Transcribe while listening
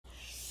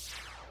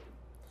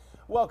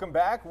Welcome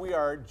back. We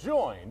are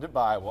joined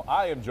by, well,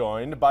 I am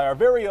joined by our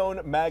very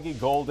own Maggie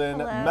Golden.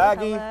 Hello,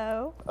 Maggie,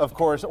 hello. Of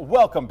course,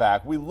 welcome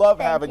back. We love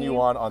Thank having you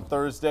you on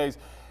Thursdays.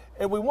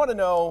 And we want to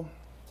know,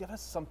 give us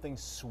something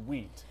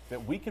sweet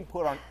that we can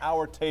put on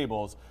our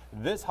tables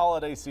this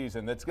holiday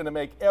season that's going to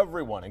make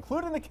everyone,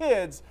 including the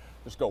kids,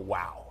 just go,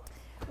 wow.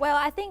 Well,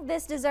 I think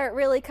this dessert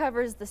really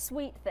covers the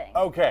sweet thing.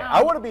 Okay,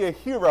 I want to be a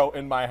hero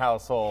in my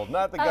household,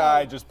 not the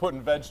guy just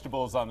putting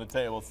vegetables on the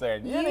table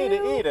saying, you need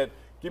to eat it.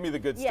 Give me the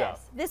good stuff.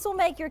 Yes, this will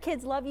make your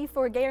kids love you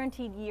for a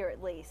guaranteed year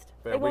at least.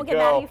 There they we won't get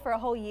mad at you for a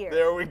whole year.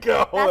 There we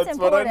go. That's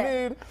what I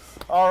need.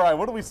 All right,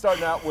 what are we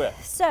starting out with?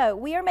 So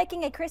we are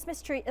making a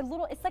Christmas tree,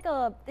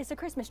 it's a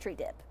Christmas tree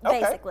dip,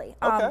 basically.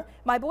 Okay.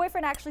 My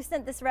boyfriend actually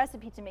sent this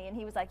recipe to me and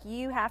he was like,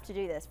 you have to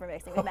do this for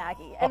mixing with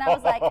Maggie. And I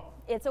was like,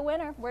 it's a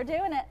winner, we're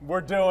doing it.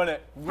 We're doing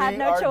it. Had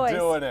no choice. We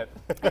are doing it.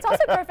 It's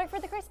also perfect for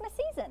the Christmas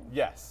season.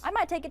 Yes. I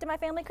might take it to my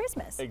family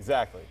Christmas.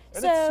 Exactly.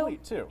 And So, it's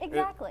sweet too.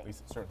 exactly. At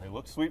least it certainly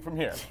looks sweet from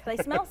here. They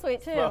smell sweet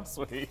too. Smells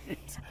sweet.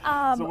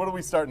 So what are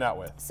we starting out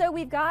with? So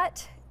we've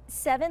got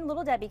 7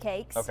 Little Debbie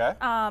cakes. Okay.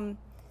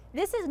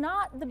 This is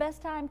not the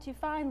best time to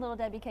find Little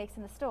Debbie cakes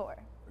in the store.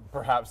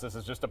 Perhaps this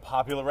is just a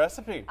popular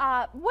recipe.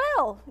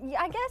 Well,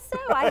 I guess so.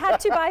 I had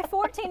to buy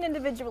 14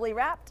 individually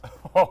wrapped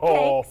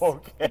Oh, cakes.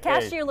 okay. The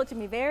cashier looked at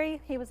me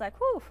he was like,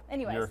 whew.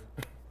 Anyways,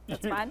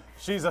 that's fine.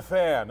 She's a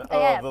fan of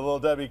the Little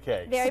Debbie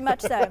cakes. Very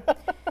much so.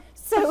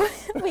 So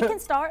we can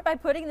start by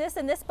putting this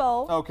in this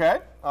bowl. Okay.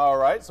 All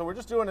right. So we're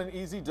just doing an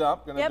easy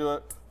dump. Gonna do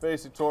it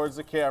facing towards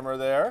the camera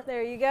there.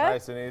 There you go.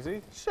 Nice and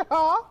easy.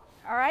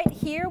 All right,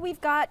 here we've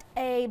got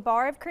a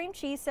bar of cream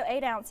cheese, so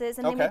 8 ounces,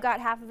 and then we've got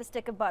half of a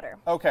stick of butter.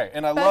 Okay,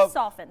 and Both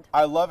softened.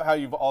 I love how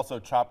you've also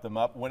chopped them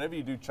up. Whenever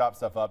you do chop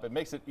stuff up, it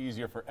makes it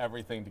easier for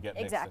everything to get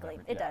mixed. Exactly,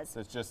 it does. So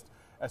it's just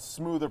a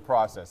smoother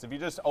process. If you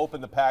just open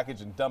the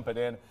package and dump it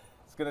in,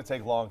 it's going to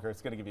take longer.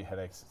 It's going to give you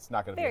headaches. It's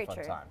not going to be a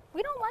fun time.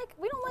 We don't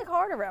like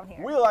hard around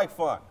here. We like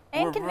fun.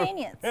 And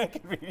convenience. And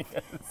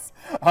convenience.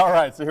 All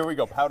right, so here we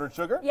go. Powdered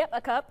sugar. Yep,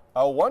 a cup.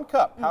 Oh, 1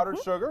 cup powdered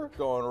sugar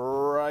going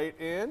right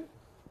in.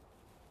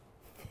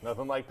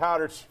 Nothing like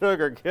powdered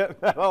sugar. Getting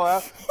that all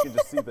out. You can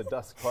just see the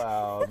dust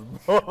cloud.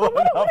 What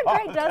a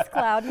great dust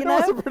cloud, you know?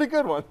 That was a pretty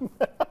good one.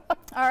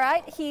 All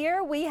right,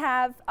 here we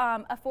have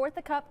 1/4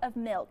 a cup of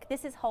milk.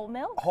 This is whole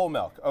milk. Whole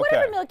milk, okay.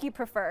 Whatever milk you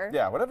prefer.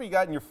 Yeah, whatever you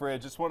got in your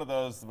fridge. It's one of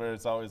those where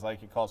it's always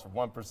like it calls for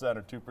 1%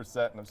 or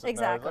 2%. And I'm sitting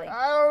there like,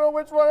 I don't know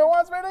which one it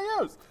wants me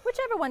to use.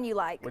 Whichever one you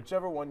like.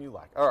 Whichever one you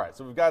like. All right,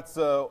 so we've got,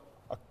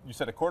 you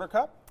said 1/4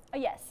 cup?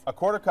 Yes.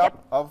 1/4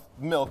 cup of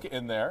milk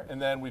in there,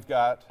 and then we've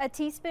got a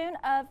teaspoon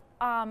of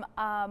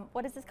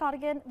what is this called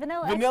again?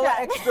 Vanilla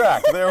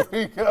extract. There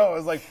we go.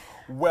 It's like,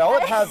 well,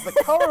 it has the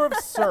color of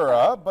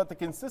syrup, but the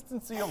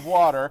consistency of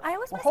water. I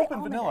always want to say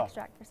almond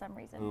extract for some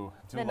reason. Ooh,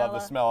 do love the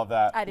smell of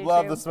that. I do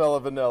love too. the smell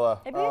of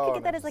vanilla. Maybe we could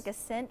get that as like a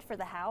scent for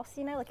the house,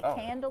 you know, like a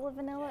candle of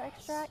vanilla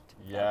extract.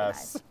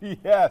 Yes.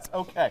 Yes.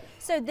 Okay.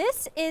 So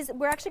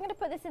we're actually going to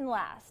put this in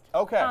last.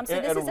 Okay.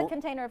 So this is a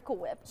container of Cool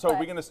Whip. So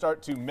we're going to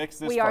start to mix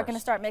this We are going to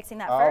start mixing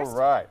that first. All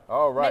right.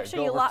 All right. Make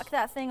sure you lock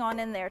that thing on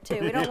in there too.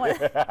 We don't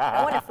want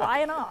it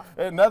flying off.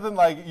 And nothing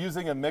like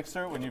using a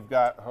mixer when you've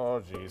got,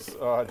 oh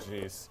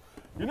geez.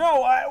 You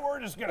know what? We're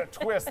just going to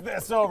twist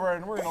this over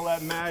and we're going to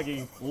let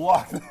Maggie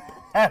lock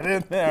that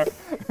in there.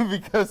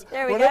 Because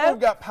whenever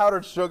we've got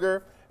powdered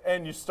sugar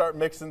and you start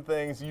mixing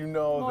things, you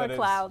know that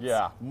clouds.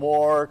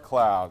 More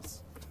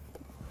clouds.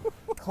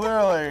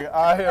 Clearly,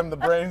 I am the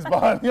brains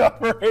behind the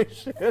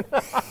operation.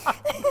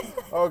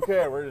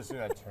 Okay, we're just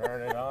going to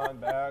turn it on,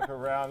 back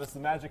around. This is the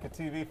magic of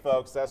TV,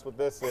 folks. That's what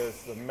this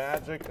is, the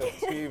magic of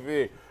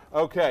TV.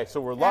 Okay, so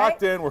we're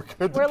locked in. We're good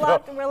to go.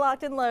 We're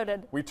locked and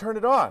loaded. We turn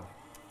it on.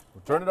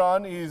 We turn it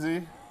on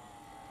easy,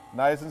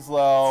 nice and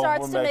slow.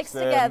 Starts to mix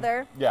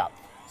together. Yeah.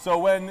 So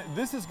when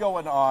this is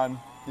going on,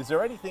 is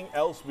there anything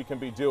else we can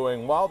be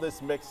doing while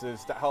this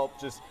mixes to help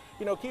just,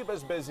 keep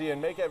us busy and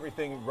make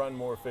everything run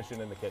more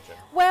efficient in the kitchen?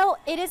 Well,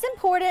 it is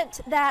important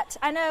that,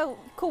 I know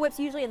Cool Whip's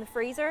usually in the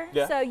freezer,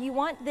 yeah. So you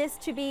want this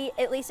to be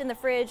at least in the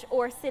fridge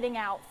or sitting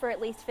out for at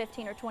least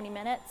 15 or 20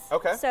 minutes.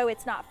 Okay. So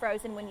it's not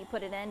frozen when you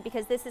put it in,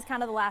 because this is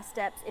kind of the last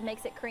steps. It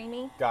makes it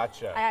creamy.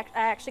 Gotcha. I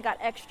actually got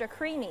extra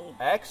creamy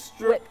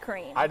extra whipped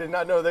cream. I did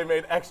not know they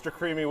made extra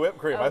creamy whipped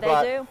cream. Oh, I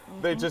thought do?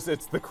 they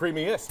it's the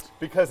creamiest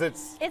because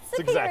it's superior.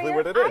 Exactly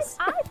what it is.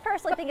 I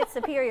personally think it's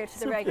superior to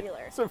the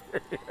regular.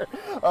 Superior.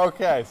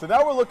 Okay, so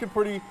now we're looking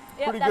pretty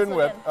good and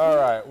whipped. All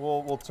right,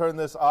 we'll turn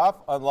this off,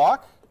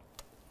 unlock,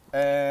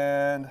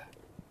 and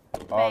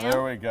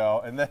there we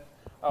go. And then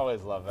I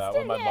always love that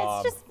when my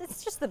mom.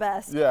 It's just the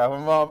best. Yeah,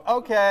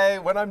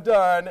 when I'm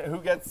done,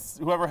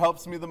 whoever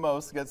helps me the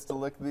most gets to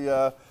lick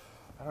the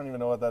I don't even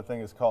know what that thing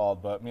is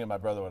called, but me and my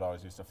brother would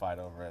always used to fight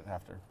over it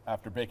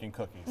after baking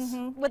cookies.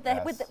 With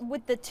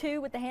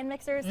the hand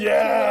mixers.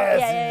 Yes,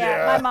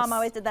 Yeah. My mom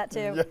always did that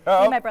too. Yep. Me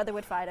and my brother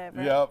would fight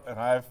over it. Yep, and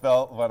I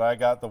felt when I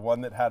got the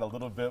one that had a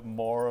little bit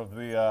more of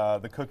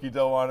the cookie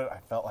dough on it, I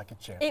felt like a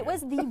champion. It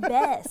was the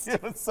best.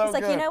 It was so it's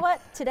like, good. you know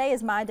what? Today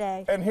is my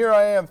day. And here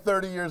I am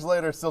 30 years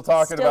later still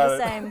talking Still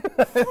about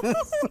the it.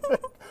 same.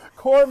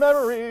 Core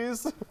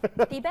memories.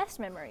 The best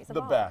memories of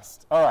The all.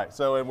 best. All right,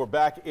 so and we're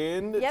back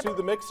in Yep. to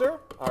the mixer.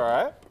 All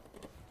right.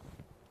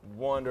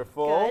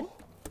 Wonderful.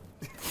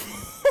 Good.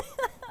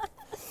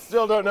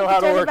 Still don't know how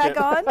to Turn work it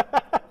back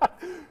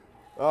on.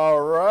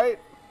 All right.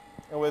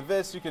 And with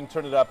this, you can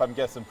turn it up, I'm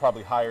guessing,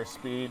 probably higher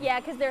speed. Yeah,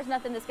 because there's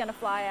nothing that's going to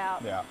fly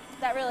out. Yeah.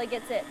 That really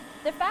gets it.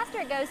 The faster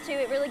it goes to,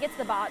 it really gets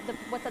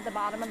what's at the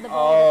bottom of the bowl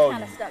Oh, that's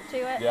kind of stuck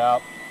to it. Yeah.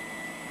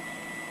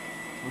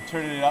 We're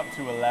turning it up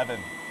to 11.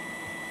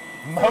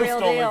 Most real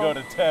only deal. go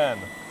to 10.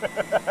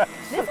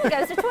 This one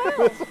goes to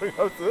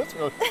 12. This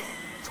goes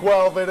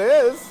 12 it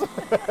is.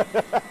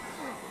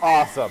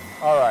 Awesome.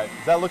 All right.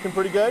 Is that looking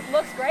pretty good?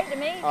 Looks great to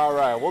me. All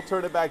right. We'll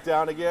turn it back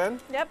down again.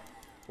 Yep.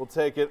 We'll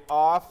take it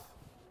off.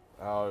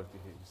 Oh,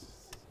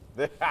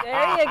 There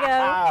you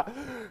go.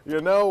 You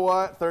know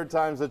what? Third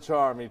time's the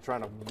charm. Me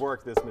trying to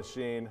work this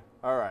machine.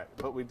 All right.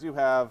 But we do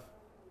have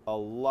a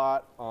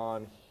lot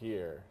on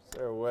here. Is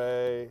there a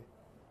way?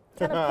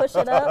 Kind of push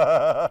it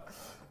up.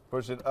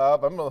 Push it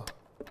up.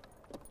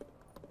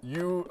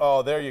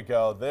 Oh, there you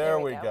go. There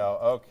we we go.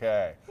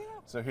 Okay.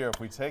 So here, if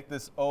we take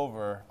this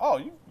over. Oh,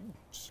 you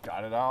just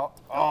got it out.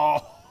 Oh.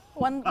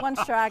 One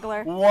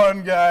straggler.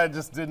 One guy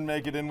just didn't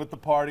make it in with the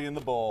party in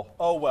the bowl.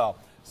 Oh, well.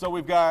 So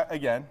we've got,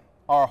 again,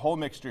 our whole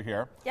mixture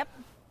here. Yep.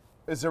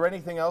 Is there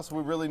anything else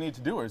we really need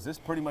to do, or is this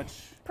pretty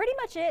much? Pretty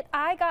much it.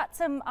 I got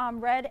some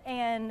red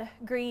and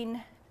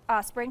green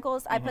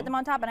sprinkles. I put them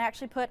on top, and I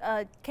actually put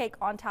a cake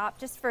on top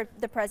just for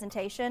the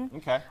presentation.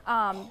 Okay.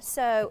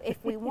 So if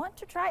we want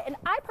to try, and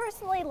I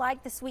personally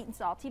like the sweet and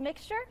salty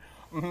mixture.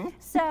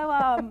 So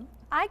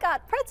I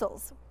got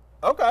pretzels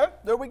Okay,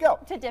 there we go.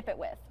 to dip it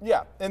with.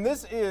 Yeah, and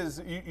this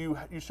is, you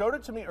showed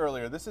it to me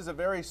earlier, this is a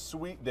very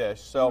sweet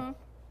dish. So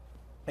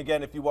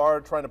again, if you are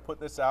trying to put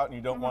this out and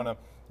you don't want to,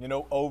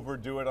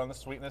 overdo it on the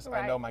sweetness, I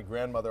Right. know my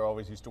grandmother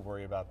always used to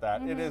worry about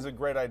that. It is a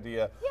great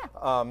idea.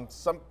 Yeah.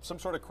 Some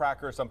sort of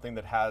cracker or something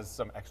that has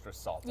some extra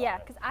salt Yeah,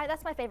 on it. because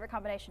that's my favorite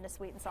combination of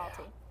sweet and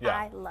salty. Yeah.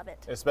 I love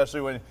it.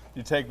 Especially when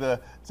you take the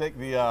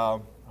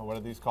what are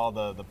these called?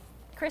 The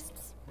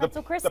Crisps,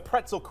 pretzel crisps. The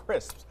pretzel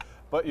crisps,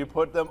 but you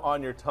put them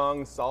on your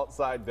tongue salt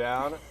side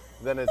down,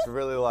 then it's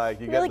really like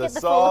you Really get get the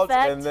the full salt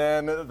effect. and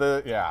then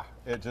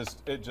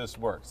it just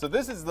works. So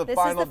this is the This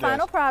final is the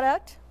final dish.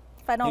 product.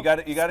 If I don't You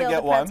gotta spill get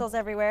the one. pretzels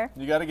everywhere.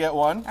 You got to get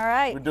one. All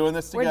right. We're doing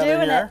this We're together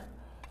doing here.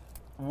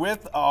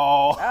 With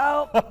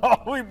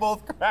we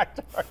both cracked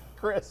our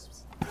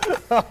crisps.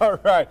 All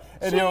right,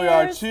 and here we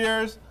are. Cheers.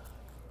 Cheers.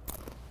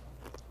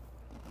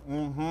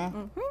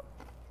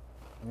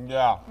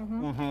 Yeah.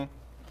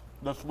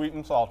 The sweet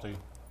and salty.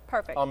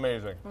 Perfect.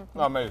 Amazing.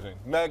 Amazing.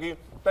 Maggie,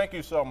 thank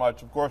you so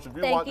much. Of course, if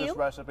you Thank want this you.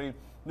 recipe,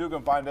 you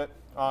can find it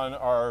on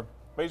our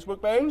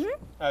Facebook page,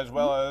 as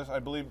well as, I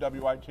believe,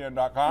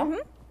 WITN.com.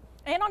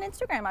 And on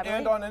Instagram, I believe.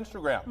 And on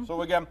Instagram.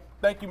 So again,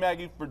 thank you,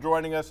 Maggie, for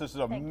joining us. This is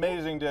an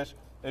amazing dish.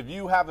 If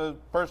you have a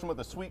person with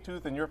a sweet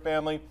tooth in your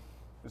family,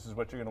 this is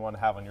what you're going to want to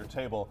have on your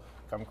table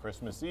come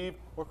Christmas Eve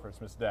or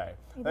Christmas Day.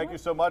 Thank you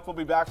so much. We'll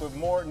be back with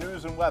more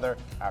news and weather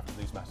after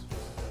these messages.